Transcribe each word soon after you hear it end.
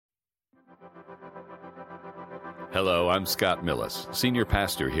Hello, I'm Scott Millis, Senior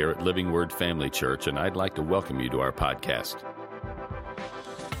Pastor here at Living Word Family Church, and I'd like to welcome you to our podcast.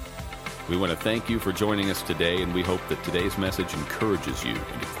 We want to thank you for joining us today, and we hope that today's message encourages you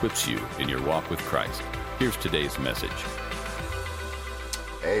and equips you in your walk with Christ. Here's today's message.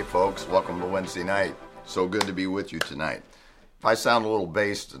 Hey folks, welcome to Wednesday night. So good to be with you tonight. If I sound a little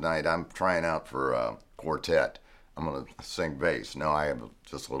bass tonight, I'm trying out for a quartet. I'm going to sing bass. No, I have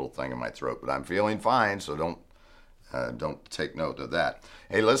just a little thing in my throat, but I'm feeling fine, so don't take note of that.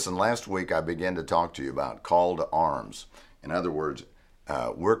 Hey, listen, last week I began to talk to you about call to arms. In other words,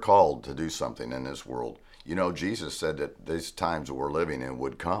 we're called to do something in this world. You know, Jesus said that these times that we're living in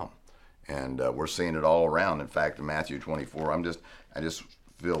would come, and we're seeing it all around. In fact, in Matthew 24, I just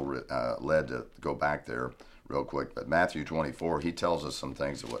feel led to go back there real quick. But Matthew 24, he tells us some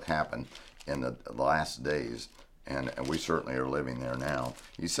things that would happen in the last days, and we certainly are living there now.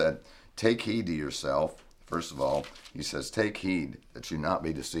 He said, take heed to yourself. First of all, he says, take heed that you not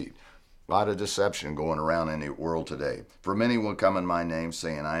be deceived. A lot of deception going around in the world today. For many will come in my name,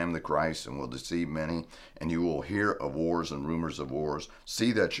 saying, I am the Christ, and will deceive many. And you will hear of wars and rumors of wars.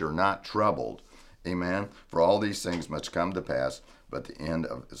 See that you're not troubled. Amen. For all these things must come to pass, but the end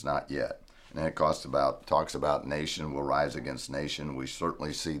is not yet. And then it talks about nation will rise against nation. We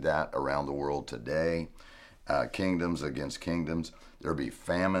certainly see that around the world today. Kingdoms against kingdoms. There'll be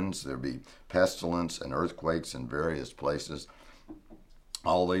famines, there'll be pestilence and earthquakes in various places.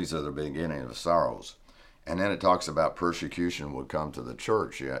 All these are the beginning of sorrows. And then it talks about persecution will come to the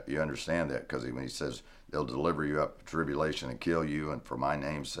church. You understand that, because when he says they'll deliver you up to tribulation and kill you, and for my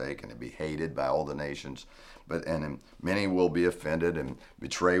name's sake, and be hated by all the nations. And many will be offended and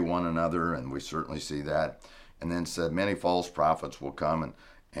betray one another, and we certainly see that. And then said many false prophets will come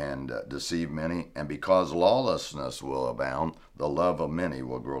and deceive many, and because lawlessness will abound, the love of many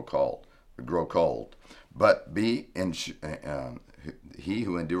will grow cold. But he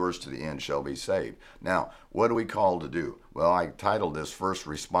who endures to the end shall be saved. Now, what are we called to do? Well, I titled this First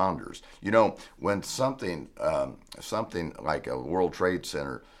Responders. You know, when something like a World Trade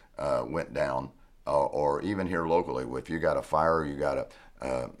Center went down, or even here locally, if you got a fire, you got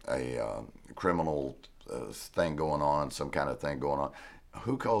a criminal thing going on, some kind of thing going on,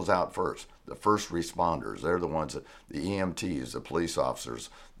 who calls out first? The first responders. They're the ones that, the EMTs, the police officers,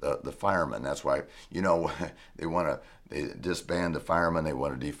 the firemen. That's why, you know, they disband the firemen, they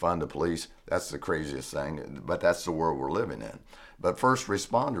want to defund the police. That's the craziest thing, but that's the world we're living in. But first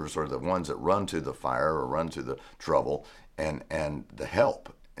responders are the ones that run to the fire or run to the trouble and the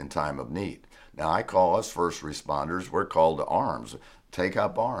help in time of need. Now, I call us first responders. We're called to arms. Take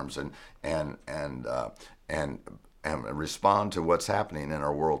up arms and respond to what's happening in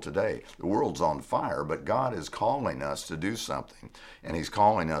our world today. The world's on fire, but God is calling us to do something, and he's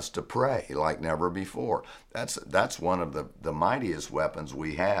calling us to pray like never before. That's one of the mightiest weapons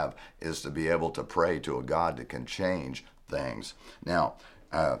we have, is to be able to pray to a God that can change things. Now,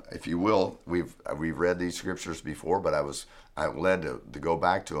 if you will, we've read these scriptures before, but I'm led to go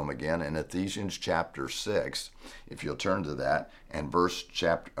back to them again in Ephesians chapter 6. If you'll turn to that, and verse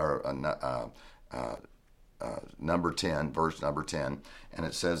number 10, and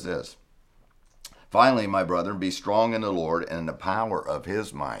it says this: finally, my brethren, be strong in the Lord and in the power of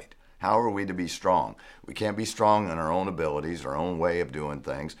his might. How are we to be strong? We can't be strong in our own abilities, our own way of doing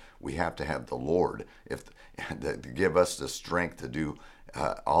things. We have to have the Lord to give us the strength to do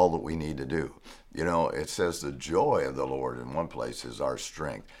all that we need to do. You know, it says the joy of the Lord in one place is our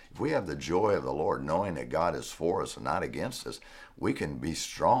strength. If we have the joy of the Lord, knowing that God is for us and not against us, we can be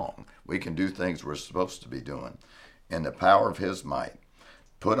strong. We can do things we're supposed to be doing. In the power of his might,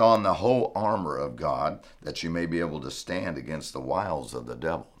 put on the whole armor of God, that you may be able to stand against the wiles of the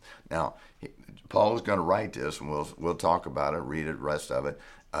devil. Now, Paul is going to write this, and we'll talk about it, read it, rest of it,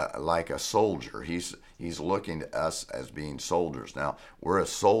 like a soldier. He's looking to us as being soldiers. Now, we're as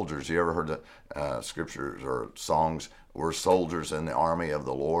soldiers. You ever heard the scriptures or songs? We're soldiers in the army of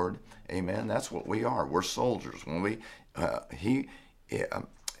the Lord. Amen. That's what we are. We're soldiers. When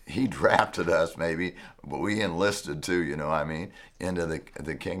he drafted us, maybe, but we enlisted too, you know what I mean, into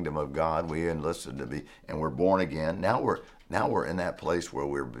the kingdom of God. We enlisted to be, and we're born again. Now we're in that place where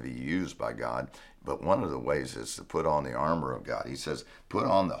we're be used by God. But one of the ways is to put on the armor of God. He says, put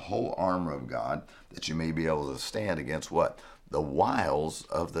on the whole armor of God, that you may be able to stand against what? The wiles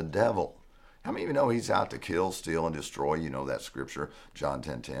of the devil. How many of you know he's out to kill, steal, and destroy? You know that scripture, John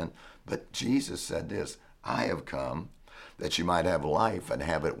 10:10. But Jesus said this: I have come that you might have life and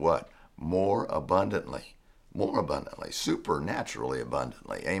have it what? More abundantly. More abundantly. Supernaturally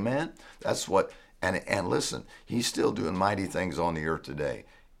abundantly. Amen? That's what, and listen, he's still doing mighty things on the earth today.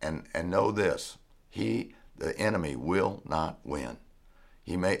 And know this, he the enemy will not win.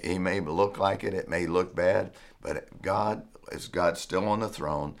 He may look like it. It may look bad, but God still on the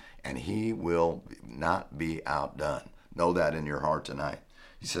throne, and he will not be outdone. Know that in your heart tonight.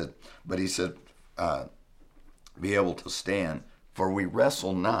 He said, be able to stand, for we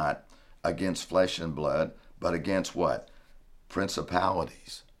wrestle not against flesh and blood, but against what?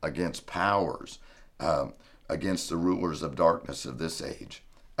 Principalities, against powers, against the rulers of darkness of this age,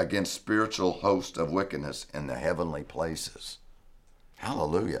 against spiritual hosts of wickedness in the heavenly places.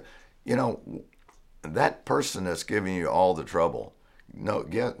 Hallelujah. You know, that person that's giving you all the trouble, know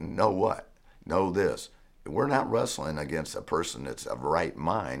what? Know this. We're not wrestling against a person that's of right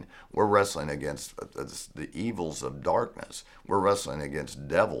mind. We're wrestling against the evils of darkness. We're wrestling against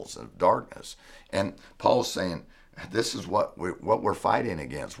devils of darkness. And Paul's saying, this is what we're fighting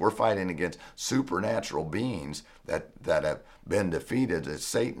against. We're fighting against supernatural beings that have been defeated. It's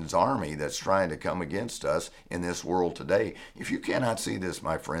Satan's army that's trying to come against us in this world today. If you cannot see this,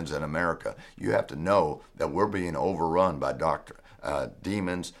 my friends, in America, you have to know that we're being overrun by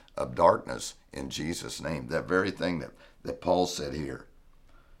demons of darkness in Jesus' name. That very thing that Paul said here.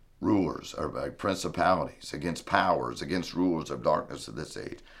 Rulers or by principalities, against powers, against rulers of darkness of this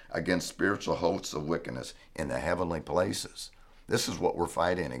age, against spiritual hosts of wickedness in the heavenly places. This is what we're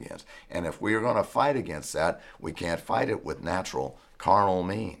fighting against. And if we are going to fight against that, we can't fight it with natural, carnal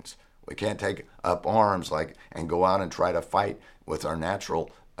means. We can't take up arms and go out and try to fight with our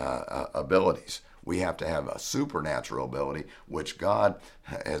natural abilities. We have to have a supernatural ability, which God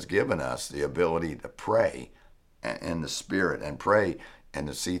has given us the ability to pray in the Spirit and pray and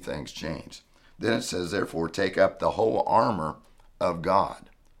to see things change. Then it says, therefore, take up the whole armor of God.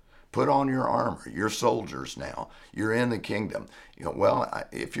 Put on your armor. You're soldiers now. You're in the kingdom.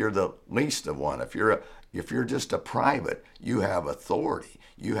 If you're the least of one, if you're just a private, you have authority.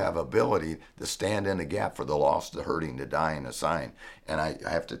 You have ability to stand in the gap for the lost, the hurting, the dying, the sign. And I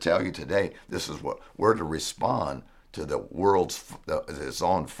have to tell you today, this is what we're to respond to the world's that's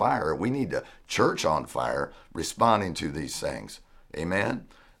on fire. We need the church on fire, responding to these things. Amen?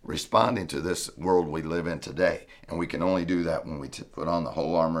 Responding to this world we live in today. And we can only do that when we put on the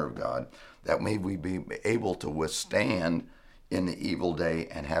whole armor of God, that may we be able to withstand in the evil day,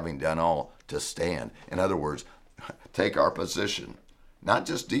 and having done all, to stand. In other words, take our position. Not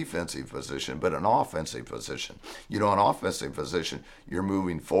just defensive position, but an offensive position. An offensive position, you're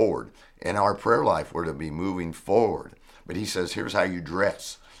moving forward. In our prayer life, we're to be moving forward. But he says, here's how you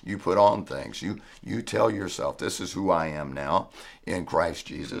dress. You put on things. You tell yourself, this is who I am now in Christ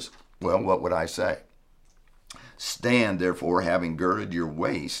Jesus. Well, what would I say? Stand, therefore, having girded your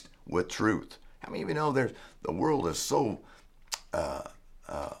waist with truth. How many of you know the world is so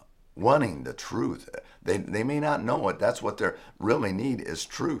wanting the truth? They may not know it. That's what they really need is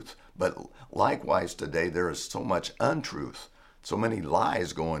truth. But likewise today, there is so much untruth, so many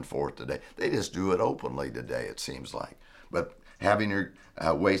lies going forth today. They just do it openly today, it seems like. But having your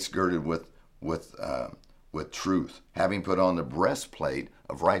waist girded with truth, having put on the breastplate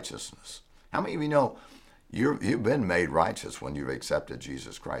of righteousness. How many of you know you've been made righteous when you've accepted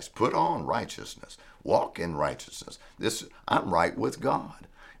Jesus Christ? Put on righteousness. Walk in righteousness. I'm right with God.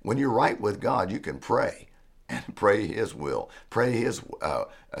 When you're right with God, you can pray and pray His will, pray His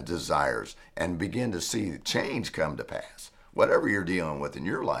desires, and begin to see change come to pass, whatever you're dealing with in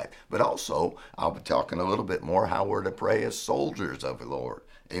your life. But also, I'll be talking a little bit more how we're to pray as soldiers of the Lord.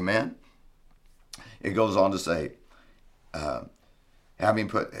 Amen? It goes on to say,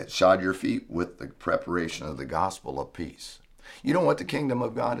 having shod your feet with the preparation of the gospel of peace. You know what the kingdom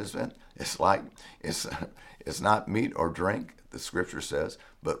of God has been? It's not meat or drink, the scripture says,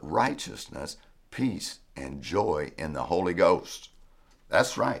 but righteousness, peace, and joy in the Holy Ghost.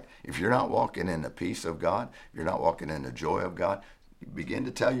 That's right. If you're not walking in the peace of God, if you're not walking in the joy of God, you begin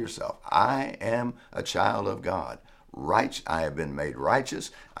to tell yourself, I am a child of God. I have been made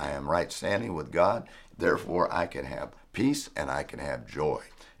righteous. I am right standing with God. Therefore, I can have peace and I can have joy.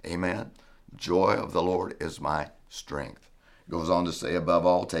 Amen. Joy of the Lord is my strength. It goes on to say, above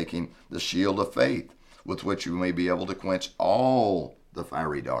all, taking the shield of faith, with which you may be able to quench all the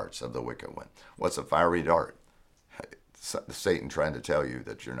fiery darts of the wicked one. What's a fiery dart? Satan trying to tell you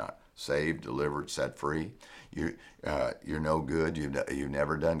that you're not saved, delivered, set free. You're no good. You've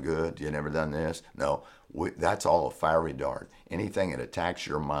never done good. You've never done this. No, that's all a fiery dart. Anything that attacks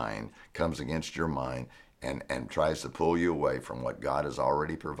your mind, comes against your mind, and tries to pull you away from what God has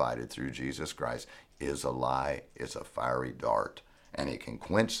already provided through Jesus Christ is a lie. It's a fiery dart. And He can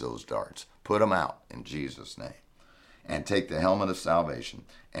quench those darts. Put them out in Jesus' name. And take the helmet of salvation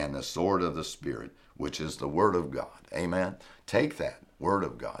and the sword of the Spirit, which is the Word of God. Amen. Take that. Word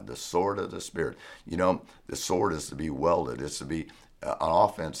of God, the sword of the Spirit. You know, the sword is to be welded. It's to be an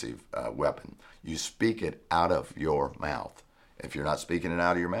offensive weapon. You speak it out of your mouth. If you're not speaking it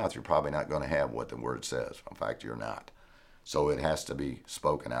out of your mouth, you're probably not going to have what the Word says. In fact, you're not. So it has to be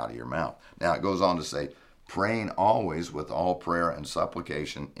spoken out of your mouth. Now, it goes on to say, praying always with all prayer and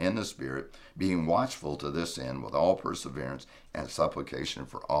supplication in the Spirit, being watchful to this end with all perseverance and supplication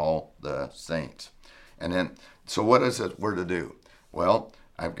for all the saints. And then, so what is it we're to do? Well,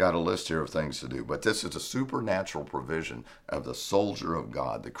 I've got a list here of things to do, but this is a supernatural provision of the soldier of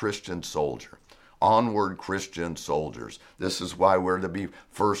God, the Christian soldier. Onward Christian soldiers. This is why we're to be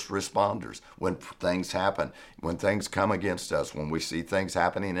first responders. When things happen, when things come against us, when we see things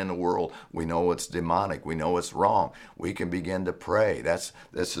happening in the world, we know it's demonic, we know it's wrong. We can begin to pray. This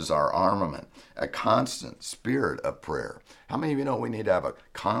is our armament, a constant spirit of prayer. How many of you know we need to have a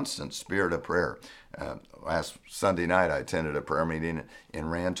constant spirit of prayer? Last Sunday night, I attended a prayer meeting in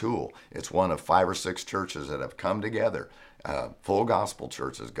Rantoul. It's one of 5 or 6 churches that have come together. Full gospel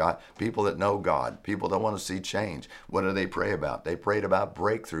churches, God, people that know God, people that want to see change. What do they pray about? They prayed about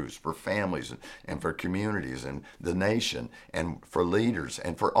breakthroughs for families and for communities and the nation and for leaders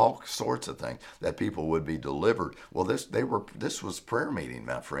and for all sorts of things, that people would be delivered. Well, this was prayer meeting,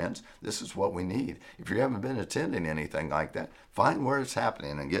 my friends. This is what we need. If you haven't been attending anything like that, find where it's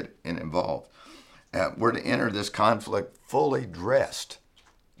happening and get involved. We're to enter this conflict fully dressed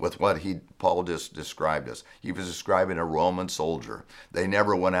with what Paul just described us. He was describing a Roman soldier. They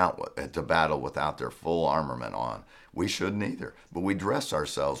never went out to battle without their full armament on. We shouldn't either. But we dress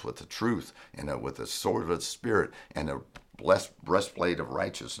ourselves with the truth and with the sword of the Spirit and the breastplate of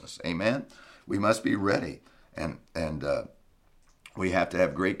righteousness. Amen? We must be ready. And we have to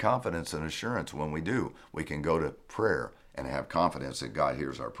have great confidence and assurance when we do. We can go to prayer and have confidence that God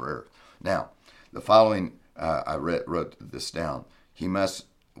hears our prayer. Now, the following, I wrote this down.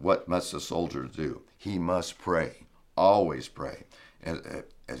 What must the soldier do? He must pray, always pray.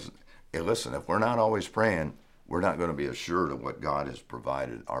 Listen, if we're not always praying, we're not going to be assured of what God has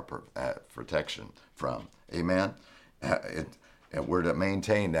provided our protection from. Amen? And we're to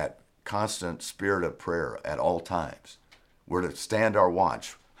maintain that constant spirit of prayer at all times. We're to stand our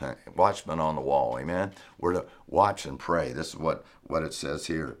watch, watchman on the wall. Amen? We're to watch and pray. This is what it says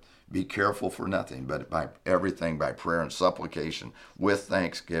here. Be careful for nothing, but by everything, by prayer and supplication, with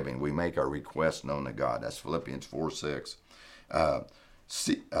thanksgiving, we make our requests known to God. That's Philippians 4:6.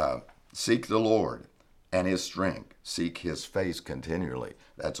 Seek the Lord and His strength. Seek His face continually.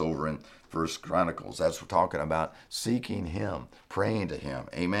 That's over in 1 Chronicles. That's talking about seeking Him, praying to Him.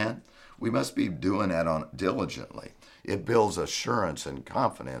 Amen? We must be doing that diligently. It builds assurance and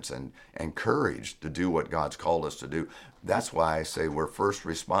confidence and courage to do what God's called us to do. That's why I say we're first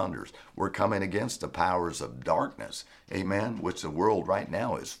responders. We're coming against the powers of darkness, amen, which the world right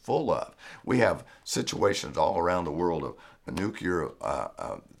now is full of. We have situations all around the world of nuclear,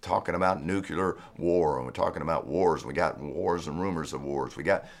 talking about nuclear war, and we're talking about wars. We got wars and rumors of wars. We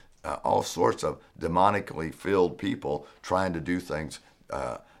got all sorts of demonically filled people trying to do things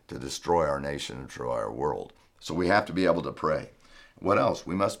to destroy our nation and destroy our world. So we have to be able to pray. What else?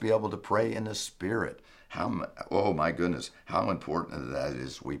 We must be able to pray in the Spirit. Oh my goodness, how important that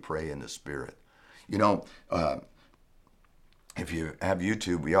is, we pray in the Spirit. You know, if you have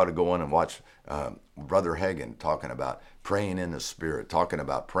YouTube, we ought to go on and watch Brother Hagin talking about praying in the Spirit, talking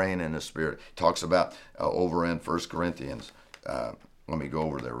about praying in the Spirit. Talks about over in 1 Corinthians. Let me go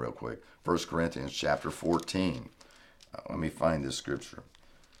over there real quick. 1 Corinthians chapter 14. Let me find this scripture.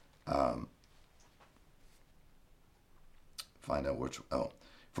 Find out which.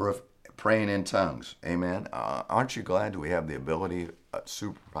 Praying in tongues. Amen. Aren't you glad we have the ability,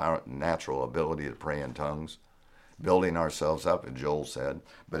 supernatural ability to pray in tongues? Building ourselves up, as Joel said.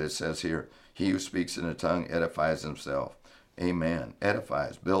 But it says here, he who speaks in a tongue edifies himself. Amen.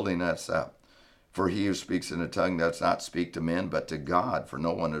 Edifies, building us up. For he who speaks in a tongue does not speak to men, but to God, for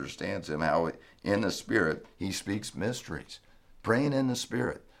no one understands him. How in the Spirit he speaks mysteries. Praying in the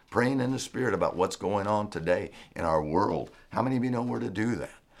Spirit. Praying in the Spirit about what's going on today in our world. How many of you know where to do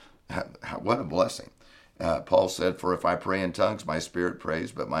that? What a blessing. Paul said, for if I pray in tongues, my spirit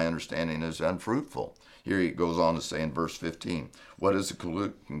prays, but my understanding is unfruitful. Here he goes on to say in verse 15, what is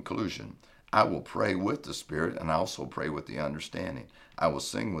the conclusion? I will pray with the Spirit and I also pray with the understanding. I will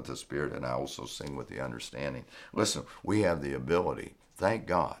sing with the Spirit and I also sing with the understanding. Listen, we have the ability. Thank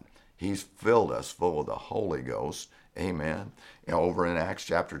God. He's filled us full of the Holy Ghost. Amen. Over in Acts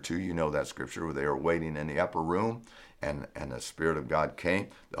chapter 2, you know that scripture where they were waiting in the upper room and the Spirit of God came.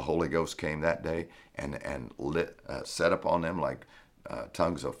 The Holy Ghost came that day and set upon them like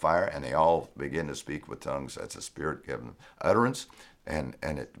tongues of fire, and they all begin to speak with tongues. That's the Spirit giving them utterance. and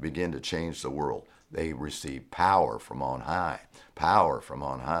it began to change the world. They received power from on high. Power from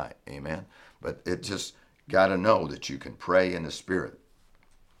on high. Amen. But it just got to know that you can pray in the Spirit.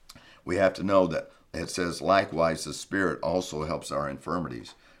 We have to know that it says, likewise, the Spirit also helps our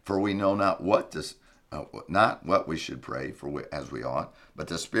infirmities. For we know not what we should pray for as we ought, but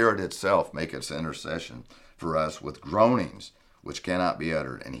the Spirit itself maketh intercession for us with groanings which cannot be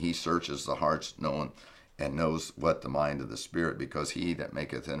uttered. And he searches the hearts, and knows what the mind of the Spirit, because he that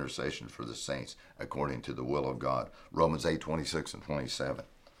maketh intercession for the saints according to the will of God. Romans 8:26 and 27.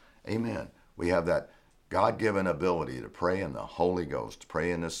 Amen. We have that God-given ability to pray in the Holy Ghost, to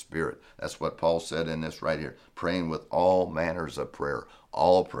pray in the Spirit. That's what Paul said in this right here, praying with all manners of prayer,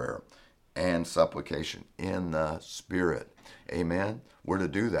 all prayer and supplication in the Spirit. Amen. We're to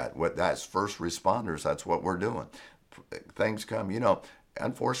do that. That's first responders. That's what we're doing. Things come,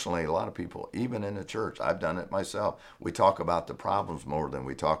 unfortunately, a lot of people, even in the church, I've done it myself, we talk about the problems more than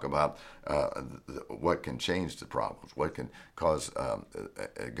we talk about what can change the problems, what can cause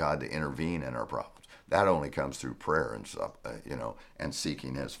God to intervene in our problems. That only comes through prayer and stuff, and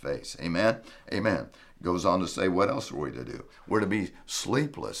seeking His face. Amen? Amen. Goes on to say, what else are we to do? We're to be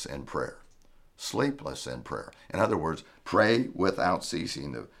sleepless in prayer. Sleepless in prayer. In other words, pray without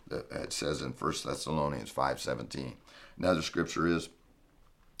ceasing. It says in 1 Thessalonians 5:17. Another scripture is,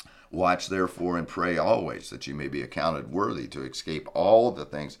 watch therefore and pray always, that you may be accounted worthy to escape all the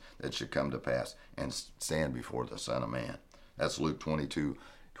things that should come to pass and stand before the Son of Man. That's Luke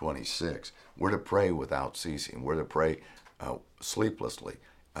 22:26. We're to pray without ceasing. We're to pray sleeplessly.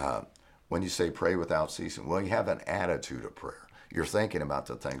 When you say pray without ceasing, well, you have an attitude of prayer. You're thinking about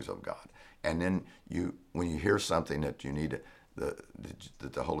the things of God. And then when you hear something that you need,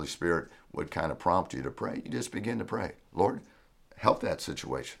 that the Holy Spirit would kind of prompt you to pray, you just begin to pray. Lord, help that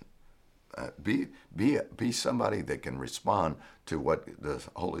situation. Be somebody that can respond to what the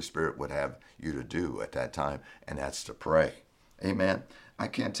Holy Spirit would have you to do at that time, and that's to pray. Amen. I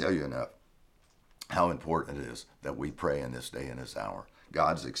can't tell you enough how important it is that we pray in this day and this hour.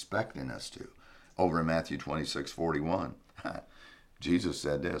 God's expecting us to. Over in Matthew 26:41, Jesus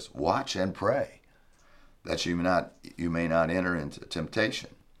said this, watch and pray, that you may not enter into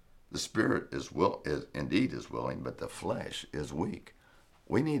temptation. The spirit is willing, but the flesh is weak.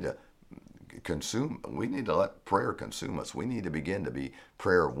 We need to let prayer consume us. We need to begin to be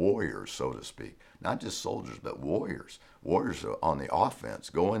prayer warriors, so to speak. Not just soldiers, but warriors. Warriors on the offense,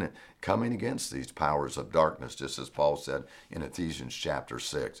 going and coming against these powers of darkness, just as Paul said in Ephesians chapter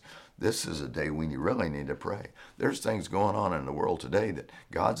 6. This is a day when you really need to pray. There's things going on in the world today that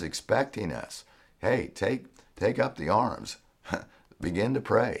God's expecting us. Hey, take up the arms. Begin to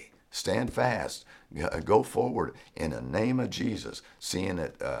pray. Stand fast. Go forward in the name of Jesus, seeing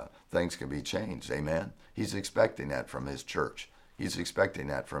that things can be changed. Amen. He's expecting that from His church. He's expecting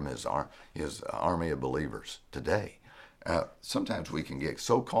that from His army of believers today. Sometimes we can get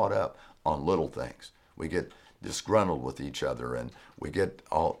so caught up on little things. We get disgruntled with each other, and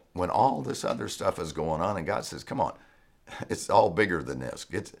when all this other stuff is going on, and God says, come on, it's all bigger than this.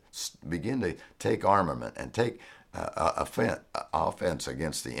 Begin to take armament and take offense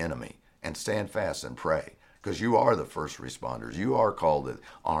against the enemy, and stand fast and pray, because you are the first responders. You are called to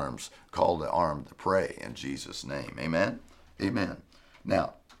arm to pray in Jesus' name. Amen? Amen.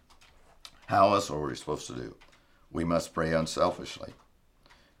 Now, how else are we supposed to do? We must pray unselfishly.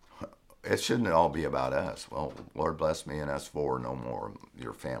 It shouldn't all be about us. Well, Lord bless me and us four, no more,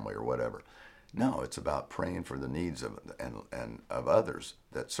 your family or whatever. No, it's about praying for the needs of others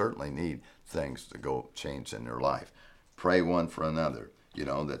that certainly need things to go change in their life. Pray one for another.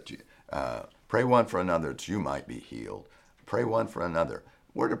 Pray one for another that you might be healed. Pray one for another.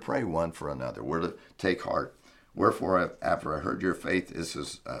 We're to pray one for another. We're to take heart. Wherefore, after I heard your faith, this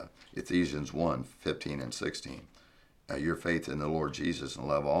is Ephesians 1:15 and 16. Your faith in the Lord Jesus, and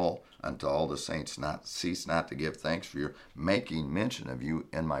love unto all the saints, cease not to give thanks for your making mention of you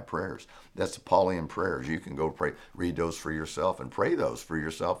in my prayers. That's the Pauline prayers. You can go pray, read those for yourself, and pray those for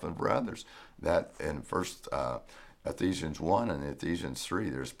yourself and for others. That in Ephesians 1 and Ephesians 3,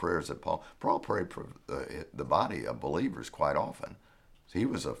 there's prayers that Paul prayed for the body of believers quite often. He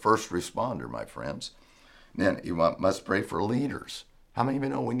was a first responder, my friends. Then you must pray for leaders. How many of you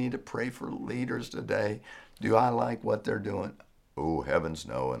know we need to pray for leaders today? Do I like what they're doing? Oh, heavens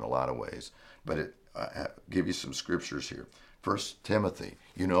no, in a lot of ways. But I'll give you some scriptures here. 1 Timothy,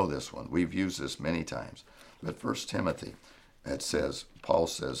 you know this one. We've used this many times. But 1 Timothy, Paul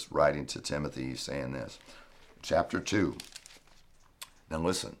says, writing to Timothy, he's saying this. Chapter 2. Now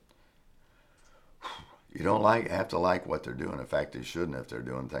listen. You don't have to like what they're doing. In fact, you shouldn't if they're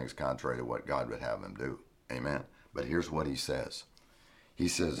doing things contrary to what God would have them do. Amen. But here's what he says. He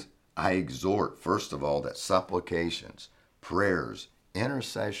says, I exhort, first of all, that supplications, prayers,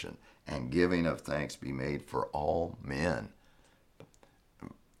 intercession, and giving of thanks be made for all men.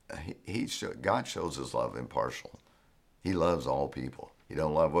 God shows his love impartial. He loves all people. He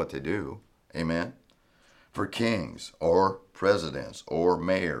don't love what they do. Amen? For kings or presidents or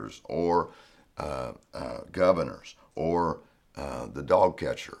mayors or governors or the dog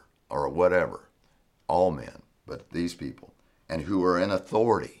catcher or whatever. All men, but these people. And who are in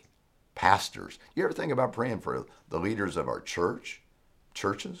authority, pastors. You ever think about praying for the leaders of our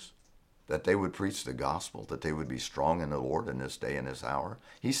churches? That they would preach the gospel, that they would be strong in the Lord in this day and this hour?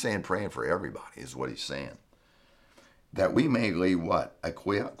 He's saying praying for everybody is what he's saying. That we may lead what? A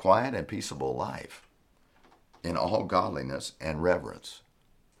quiet and peaceable life in all godliness and reverence.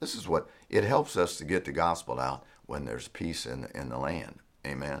 This is what, it helps us to get the gospel out when there's peace in the land.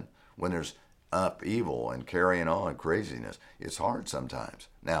 Amen? When there's upheaval and carrying on craziness, it's hard sometimes.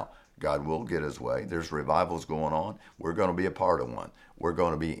 Now, God will get his way. There's revivals going on. We're going to be a part of one. We're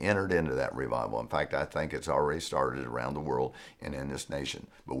going to be entered into that revival. In fact, I think it's already started around the world and in this nation.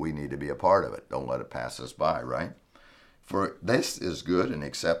 But we need to be a part of it. Don't let it pass us by, right? For this is good and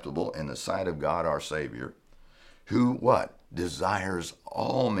acceptable in the sight of God our Savior, who, what? Desires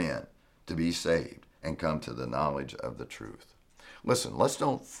all men to be saved and come to the knowledge of the truth. Listen, let's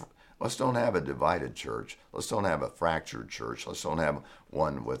don't have a divided church. Let's don't have a fractured church. Let's don't have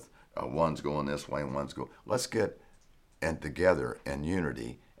one with one's going this way and one's going. Let's get together in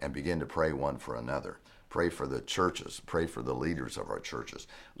unity and begin to pray one for another. Pray for the churches. Pray for the leaders of our churches.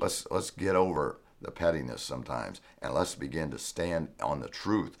 Let's get over the pettiness sometimes, and let's begin to stand on the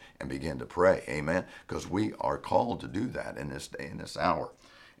truth and begin to pray. Amen? Because we are called to do that in this day and this hour.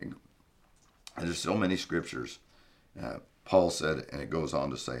 And there's so many scriptures. Paul said, and it goes on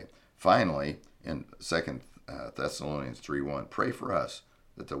to say, finally, in 2 Thessalonians 3:1, pray for us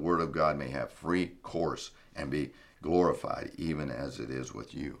that the word of God may have free course and be glorified even as it is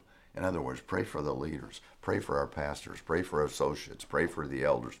with you. In other words, pray for the leaders, pray for our pastors, pray for our associates, pray for the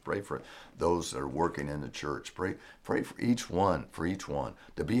elders, pray for those that are working in the church. Pray for each one,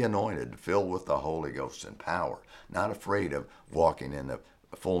 to be anointed, filled with the Holy Ghost and power, not afraid of walking in the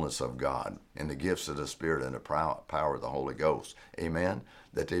fullness of God, in the gifts of the Spirit and the power of the Holy Ghost. Amen?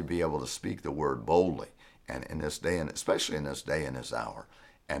 That they'd be able to speak the word boldly, and in this day, and especially in this day and this hour,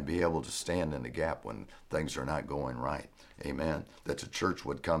 and be able to stand in the gap when things are not going right. Amen. That the church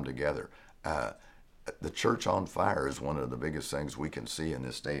would come together. The church on fire is one of the biggest things we can see in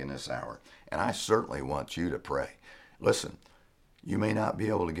this day and this hour. And I certainly want you to pray. Listen, you may not be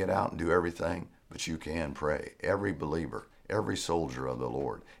able to get out and do everything, but you can pray. Every believer, every soldier of the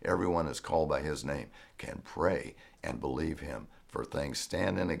Lord, everyone that's called by his name can pray and believe him for things.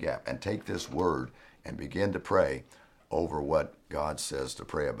 Stand in the gap and take this word and begin to pray over what God says to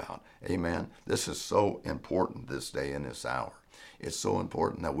pray about. Amen. This is so important this day and this hour. It's so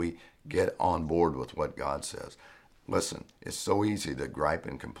important that we get on board with what God says. Listen, it's so easy to gripe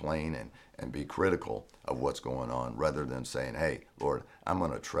and complain and be critical of what's going on rather than saying, hey, Lord, I'm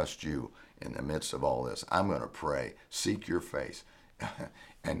going to trust you in the midst of all this. I'm going to pray, seek your face.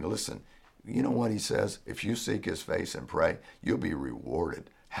 And listen, you know what he says? If you seek his face and pray, you'll be rewarded.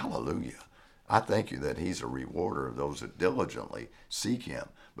 Hallelujah. I thank you that he's a rewarder of those that diligently seek him.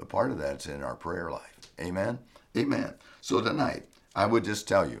 But part of that's in our prayer life. Amen? Amen. So tonight, I would just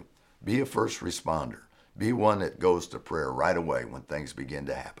tell you, be a first responder. Be one that goes to prayer right away when things begin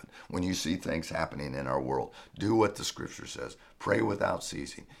to happen. When you see things happening in our world, do what the scripture says. Pray without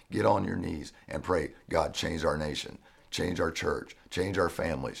ceasing. Get on your knees and pray, God, change our nation, change our church, change our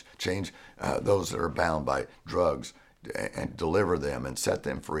families, change those that are bound by drugs, and deliver them and set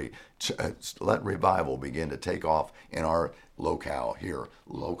them free. Let revival begin to take off in our locale here,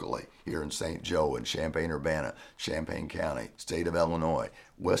 locally, here in St. Joe and Champaign-Urbana, Champaign County, state of Illinois.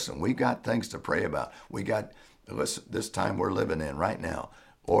 Listen, we got things to pray about. We got, listen, this time we're living in right now.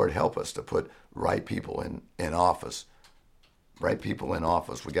 Lord, help us to put right people in office. Right people in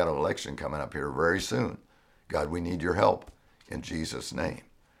office. We got an election coming up here very soon. God, we need your help in Jesus' name.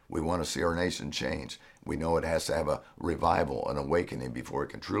 We want to see our nation change. We know it has to have a revival, an awakening before it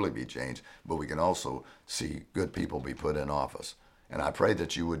can truly be changed, but we can also see good people be put in office. And I pray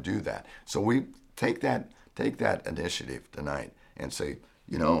that you would do that. So we take that initiative tonight and say,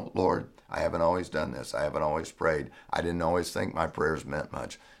 you know, Lord, I haven't always done this. I haven't always prayed. I didn't always think my prayers meant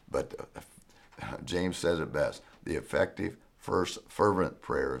much. But James says it best. The effective, first, fervent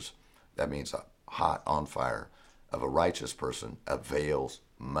prayers, that means hot, on fire, of a righteous person avails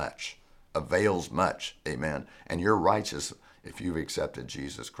much. Avails much. Amen. And you're righteous if you've accepted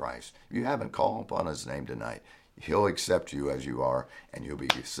Jesus Christ. If you haven't called upon his name tonight, He'll accept you as you are, and you'll be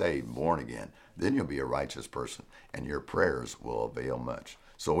saved, born again. Then you'll be a righteous person, and your prayers will avail much.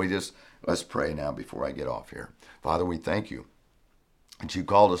 So let's pray now before I get off here. Father, we thank you that you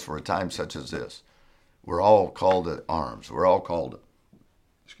called us for a time such as this. We're all called to arms. We're all called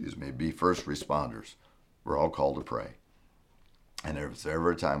to, be first responders. We're all called to pray. And if there's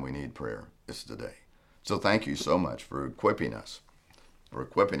ever a time we need prayer, it's today. So thank you so much for equipping us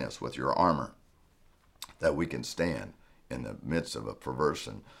with your armor, that we can stand in the midst of a perverse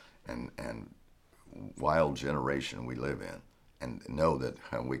and wild generation we live in, and know that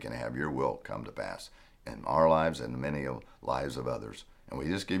we can have your will come to pass in our lives and many lives of others. And we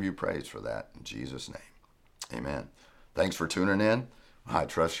just give you praise for that in Jesus' name. Amen. Thanks for tuning in. I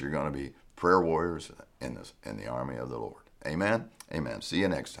trust you're going to be prayer warriors in the army of the Lord. Amen. Amen. See you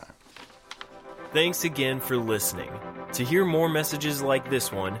next time. Thanks again for listening. To hear more messages like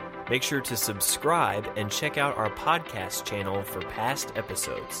this one, make sure to subscribe and check out our podcast channel for past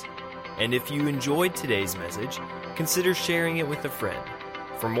episodes. And if you enjoyed today's message, consider sharing it with a friend.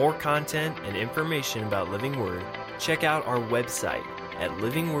 For more content and information about Living Word, check out our website at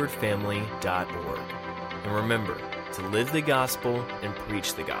livingwordfamily.org. And remember to live the gospel and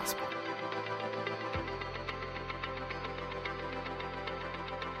preach the gospel.